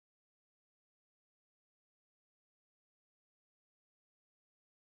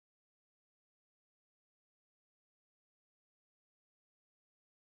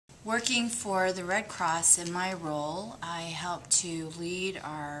Working for the Red Cross in my role, I help to lead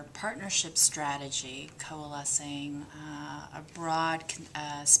our partnership strategy, coalescing a broad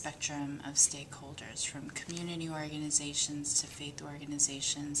spectrum of stakeholders, from community organizations to faith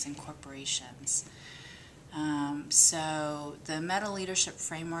organizations and corporations. So the Meta Leadership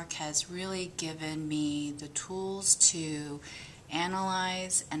Framework has really given me the tools to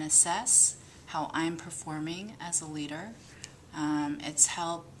analyze and assess how I'm performing as a leader. It's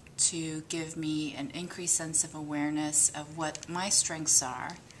helped to give me an increased sense of awareness of what my strengths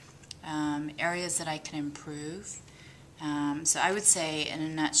are, areas that I can improve. So I would say, in a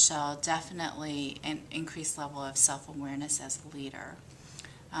nutshell, definitely an increased level of self-awareness as a leader.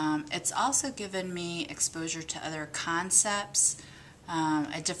 It's also given me exposure to other concepts,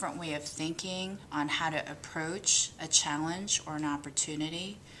 a different way of thinking on how to approach a challenge or an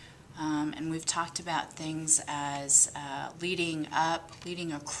opportunity. And we've talked about things as leading up,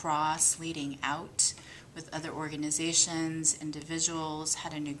 leading across, leading out with other organizations, individuals, how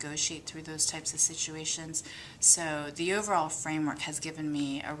to negotiate through those types of situations. So the overall framework has given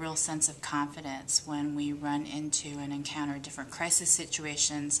me a real sense of confidence when we run into and encounter different crisis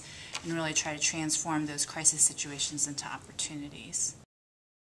situations and really try to transform those crisis situations into opportunities.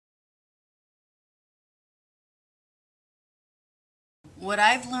 What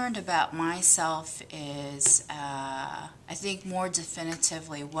I've learned about myself is, I think more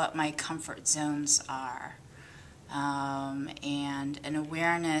definitively, what my comfort zones are, and an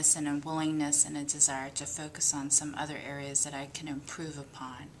awareness and a willingness and a desire to focus on some other areas that I can improve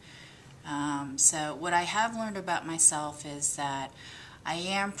upon. So what I have learned about myself is that I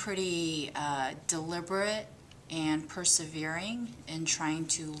am pretty deliberate and persevering in trying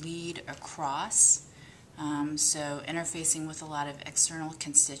to lead across. So interfacing with a lot of external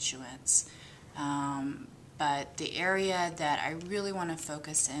constituents. But the area that I really want to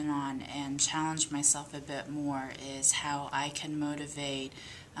focus in on and challenge myself a bit more is how I can motivate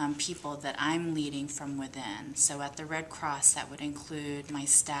people that I'm leading from within. So at the Red Cross, that would include my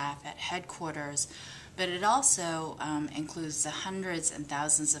staff at headquarters, but it also includes the hundreds and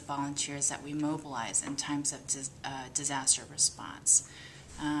thousands of volunteers that we mobilize in times of disaster response.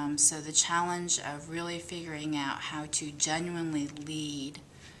 So the challenge of really figuring out how to genuinely lead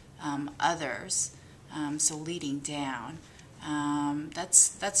others, so leading down,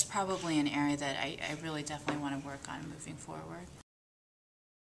 that's probably an area that I really definitely want to work on moving forward.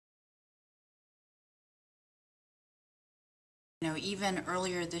 Even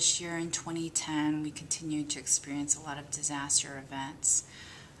earlier this year in 2010, we continued to experience a lot of disaster events.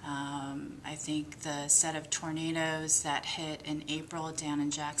 I think the set of tornadoes that hit in April down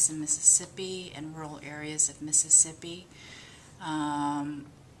in Jackson, Mississippi, and rural areas of Mississippi,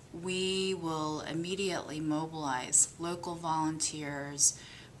 we will immediately mobilize local volunteers,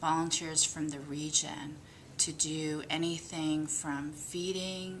 volunteers from the region, to do anything from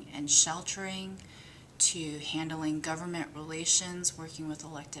feeding and sheltering to handling government relations, working with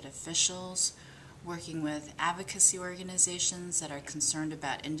elected officials, working with advocacy organizations that are concerned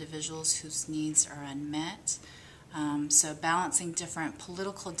about individuals whose needs are unmet. So balancing different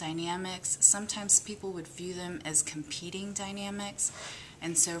political dynamics. Sometimes people would view them as competing dynamics.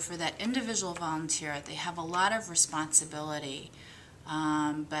 And so for that individual volunteer, they have a lot of responsibility,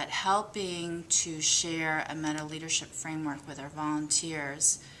 but helping to share a meta leadership framework with our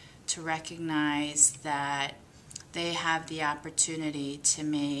volunteers to recognize that they have the opportunity to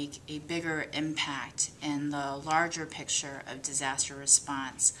make a bigger impact in the larger picture of disaster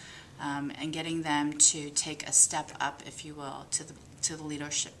response, and getting them to take a step up, if you will, to the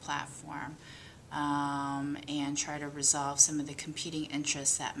leadership platform, and try to resolve some of the competing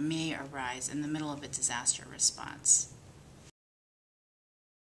interests that may arise in the middle of a disaster response.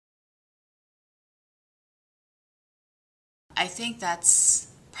 I think that's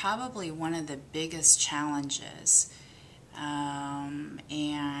probably one of the biggest challenges, and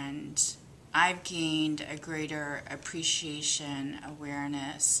I've gained a greater appreciation,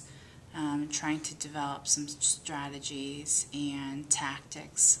 awareness, trying to develop some strategies and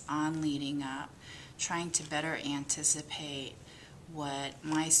tactics on leading up, trying to better anticipate what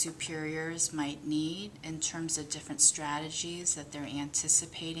my superiors might need in terms of different strategies that they're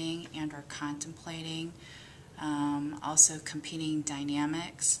anticipating and are contemplating. Also competing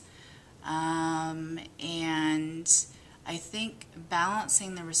dynamics, and I think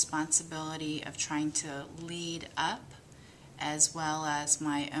balancing the responsibility of trying to lead up as well as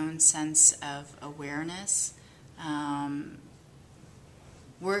my own sense of awareness,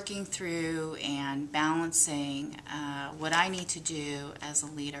 working through and balancing what I need to do as a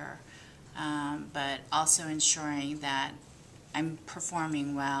leader, but also ensuring that I'm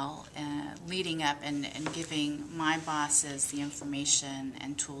performing well, leading up and giving my bosses the information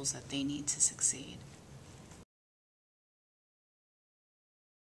and tools that they need to succeed.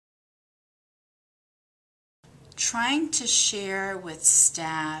 Trying to share with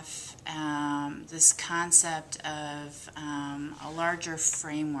staff this concept of a larger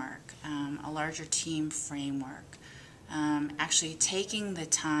framework, a larger team framework. Actually taking the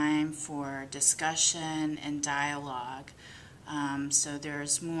time for discussion and dialogue, so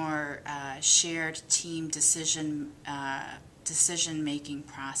there's more shared team decision-making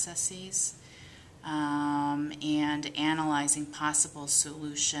processes, and analyzing possible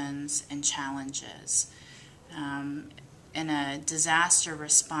solutions and challenges. In a disaster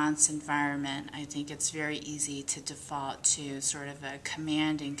response environment, I think it's very easy to default to sort of a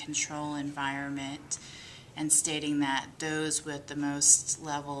command and control environment, and stating that those with the most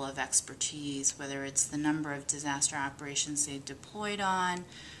level of expertise, whether it's the number of disaster operations they've deployed on,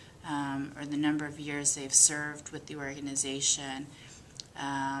 or the number of years they've served with the organization,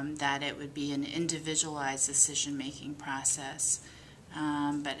 that it would be an individualized decision-making process.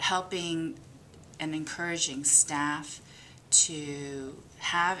 But helping and encouraging staff to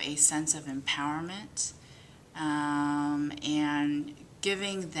have a sense of empowerment, and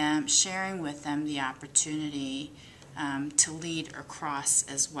sharing with them the opportunity to lead across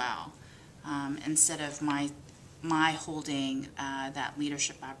as well, instead of my holding that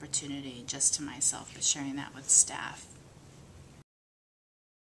leadership opportunity just to myself, but sharing that with staff.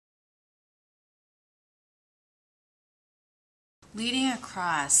 Leading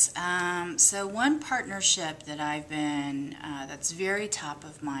across. So one partnership that I've been, that's very top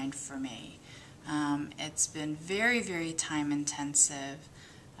of mind for me. It's been very, very time intensive,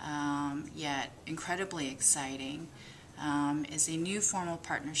 yet incredibly exciting, is a new formal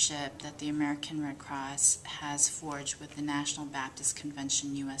partnership that the American Red Cross has forged with the National Baptist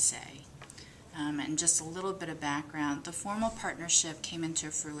Convention USA. And just a little bit of background, the formal partnership came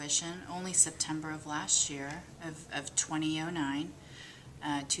into fruition only September of last year, of 2009,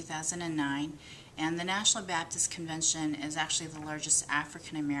 and the National Baptist Convention is actually the largest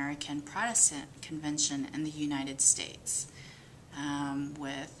African American Protestant convention in the United States,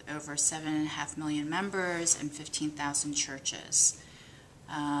 with over 7.5 million members and 15,000 churches.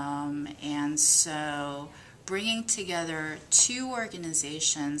 And so bringing together two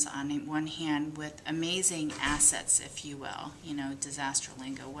organizations on one hand with amazing assets, if you will, disaster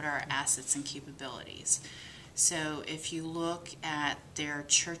lingo, what are our assets and capabilities? So if you look at their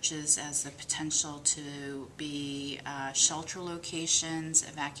churches as the potential to be shelter locations,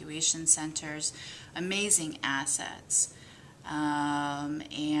 evacuation centers, amazing assets.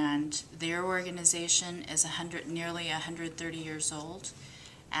 And their organization is nearly 130 years old,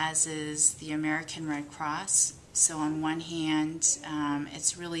 as is the American Red Cross. So on one hand,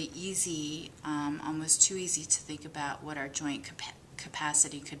 it's really easy, almost too easy to think about what our joint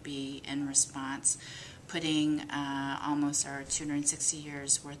capacity could be in response, putting almost our 260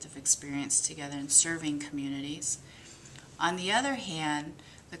 years worth of experience together in serving communities. On the other hand,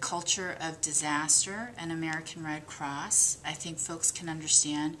 the culture of disaster and American Red Cross, I think folks can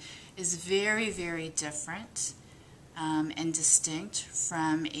understand, is very, very different and distinct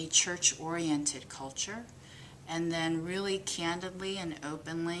from a church-oriented culture, and then really candidly and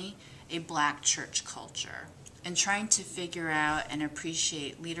openly a black church culture. And trying to figure out and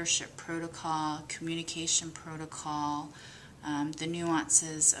appreciate leadership protocol, communication protocol, the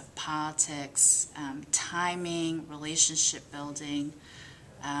nuances of politics, timing, relationship building.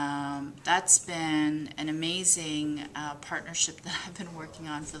 That's been an amazing partnership that I've been working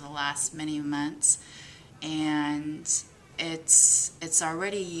on for the last many months, and it's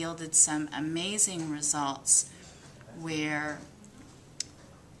already yielded some amazing results where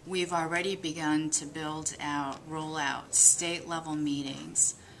we've already begun to roll out state-level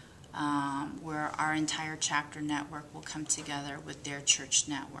meetings where our entire chapter network will come together with their church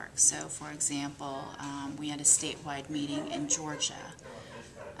network. So, for example, we had a statewide meeting in Georgia,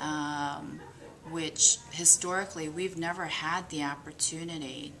 which historically we've never had the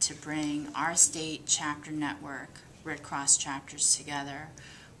opportunity to bring our state chapter network, Red Cross chapters, together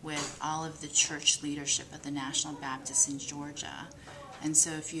with all of the church leadership of the National Baptist in Georgia. And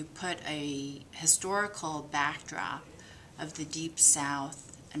so if you put a historical backdrop of the Deep South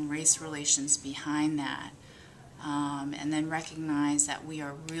and race relations behind that, and then recognize that we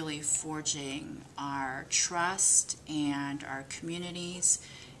are really forging our trust and our communities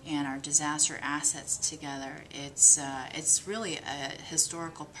and our disaster assets together, it's really a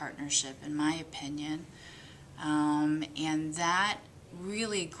historical partnership, in my opinion. And that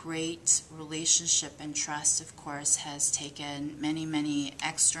really great relationship and trust, of course, has taken many, many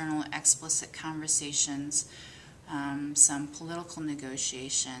external, explicit conversations, some political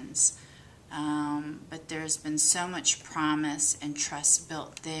negotiations, but there's been so much promise and trust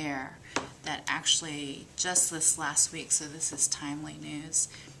built there that actually just this last week, so this is timely news,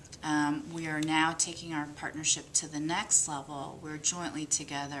 we are now taking our partnership to the next level, where jointly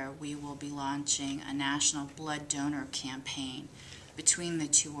together we will be launching a national blood donor campaign between the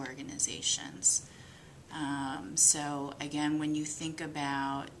two organizations. So again, when you think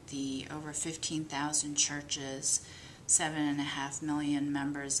about the over 15,000 churches, 7.5 million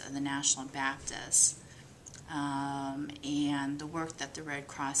members of the National Baptist, and the work that the Red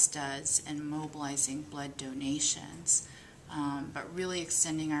Cross does in mobilizing blood donations, but really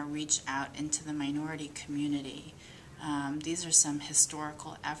extending our reach out into the minority community. These are some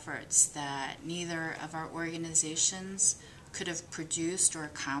historical efforts that neither of our organizations could have produced or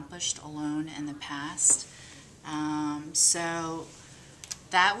accomplished alone in the past. So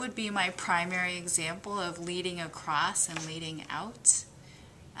that would be my primary example of leading across and leading out.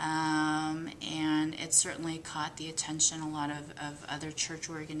 And it certainly caught the attention a lot of other church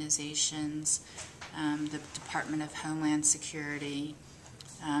organizations, the Department of Homeland Security.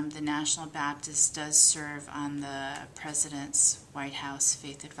 The National Baptist does serve on the President's White House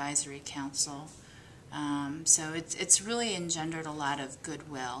Faith Advisory Council. So it's really engendered a lot of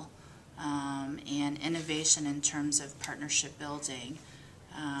goodwill and innovation in terms of partnership building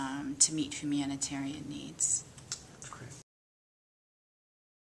to meet humanitarian needs. That's great.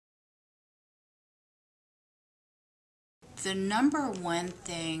 The number one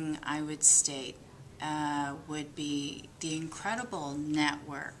thing I would state would be the incredible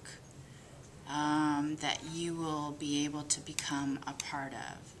network that you will be able to become a part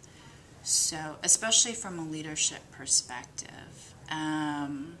of. So, especially from a leadership perspective,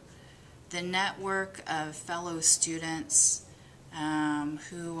 the network of fellow students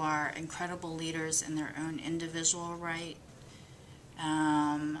who are incredible leaders in their own individual right,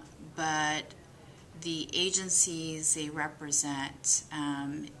 but the agencies they represent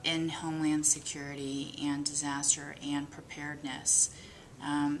in Homeland Security and disaster and preparedness,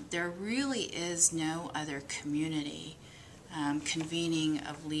 there really is no other community convening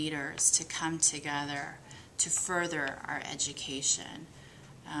of leaders to come together to further our education.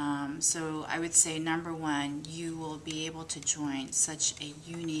 So I would say, number one, you will be able to join such a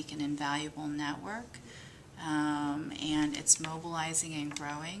unique and invaluable network, and it's mobilizing and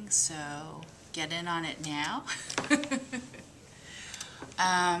growing, so get in on it now.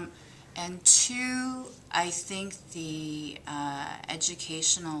 And two, I think the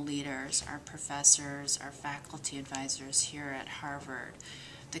educational leaders, our professors, our faculty advisors here at Harvard,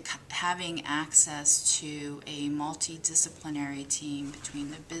 having access to a multidisciplinary team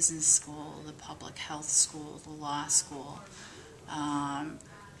between the business school, the public health school, the law school,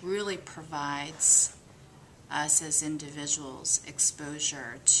 really provides us as individuals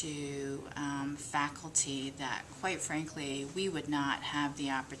exposure to faculty that, quite frankly, we would not have the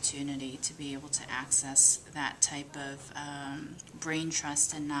opportunity to be able to access that type of brain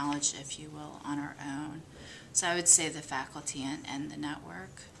trust and knowledge, if you will, on our own. So I would say the faculty and the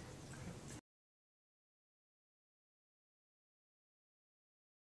network.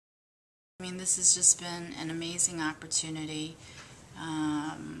 I mean, this has just been an amazing opportunity.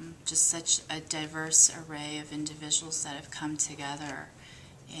 Just such a diverse array of individuals that have come together.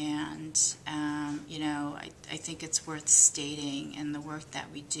 And, you know, I think it's worth stating in the work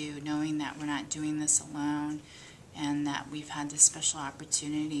that we do, knowing that we're not doing this alone, and that we've had this special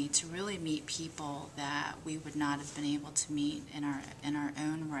opportunity to really meet people that we would not have been able to meet in our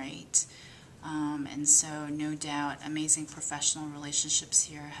own right. And so, no doubt, amazing professional relationships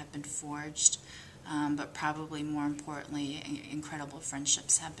here have been forged, but probably more importantly, incredible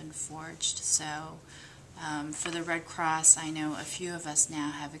friendships have been forged. So, for the Red Cross, I know a few of us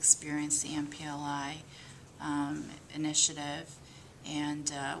now have experienced the NPLI initiative,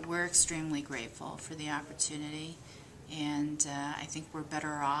 and we're extremely grateful for the opportunity, and I think we're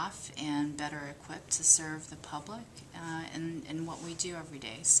better off and better equipped to serve the public in what we do every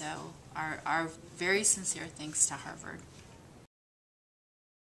day. So our very sincere thanks to Harvard.